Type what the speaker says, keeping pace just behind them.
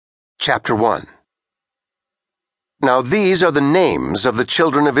Chapter 1. Now these are the names of the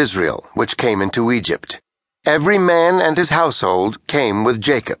children of Israel, which came into Egypt. Every man and his household came with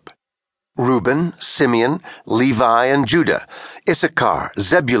Jacob. Reuben, Simeon, Levi and Judah, Issachar,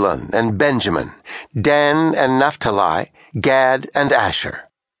 Zebulun and Benjamin, Dan and Naphtali, Gad and Asher.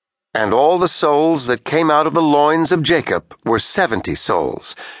 And all the souls that came out of the loins of Jacob were 70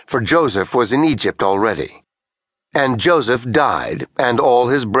 souls, for Joseph was in Egypt already. And Joseph died, and all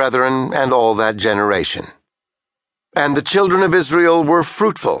his brethren, and all that generation. And the children of Israel were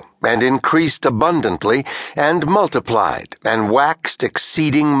fruitful, and increased abundantly, and multiplied, and waxed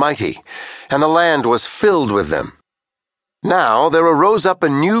exceeding mighty, and the land was filled with them. Now there arose up a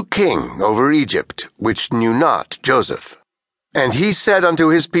new king over Egypt, which knew not Joseph. And he said unto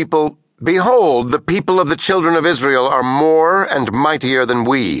his people, Behold, the people of the children of Israel are more and mightier than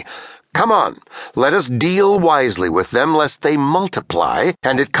we. Come on, let us deal wisely with them, lest they multiply,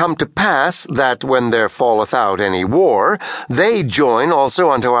 and it come to pass that when there falleth out any war, they join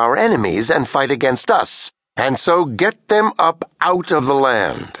also unto our enemies, and fight against us, and so get them up out of the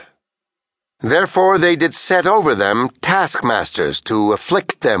land. Therefore they did set over them taskmasters to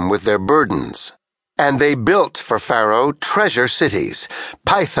afflict them with their burdens. And they built for Pharaoh treasure cities,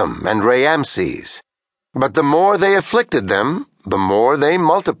 Pithom and Raamses. But the more they afflicted them, the more they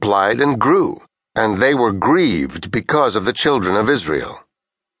multiplied and grew, and they were grieved because of the children of Israel.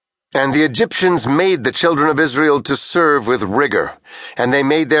 And the Egyptians made the children of Israel to serve with rigor, and they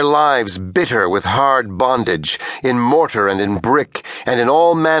made their lives bitter with hard bondage, in mortar and in brick, and in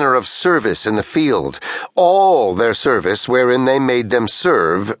all manner of service in the field. All their service wherein they made them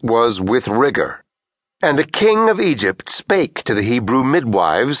serve was with rigor. And the king of Egypt spake to the Hebrew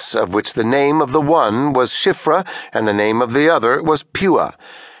midwives, of which the name of the one was Shiphrah, and the name of the other was Puah.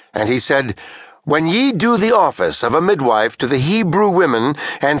 And he said, When ye do the office of a midwife to the Hebrew women,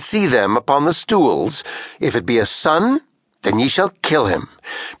 and see them upon the stools, if it be a son, then ye shall kill him,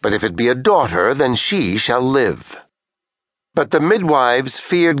 but if it be a daughter, then she shall live. But the midwives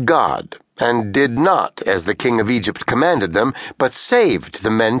feared God, and did not as the king of Egypt commanded them, but saved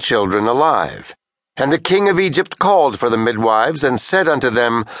the men children alive. And the king of Egypt called for the midwives, and said unto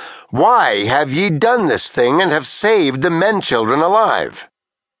them, Why have ye done this thing, and have saved the men children alive?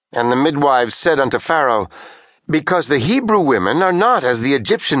 And the midwives said unto Pharaoh, Because the Hebrew women are not as the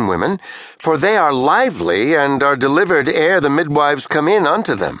Egyptian women, for they are lively, and are delivered ere the midwives come in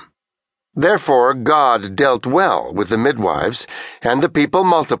unto them. Therefore God dealt well with the midwives, and the people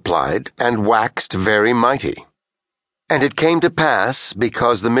multiplied, and waxed very mighty. And it came to pass,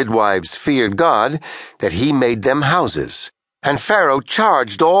 because the midwives feared God, that he made them houses. And Pharaoh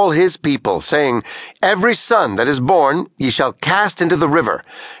charged all his people, saying, Every son that is born ye shall cast into the river,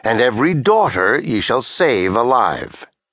 and every daughter ye shall save alive.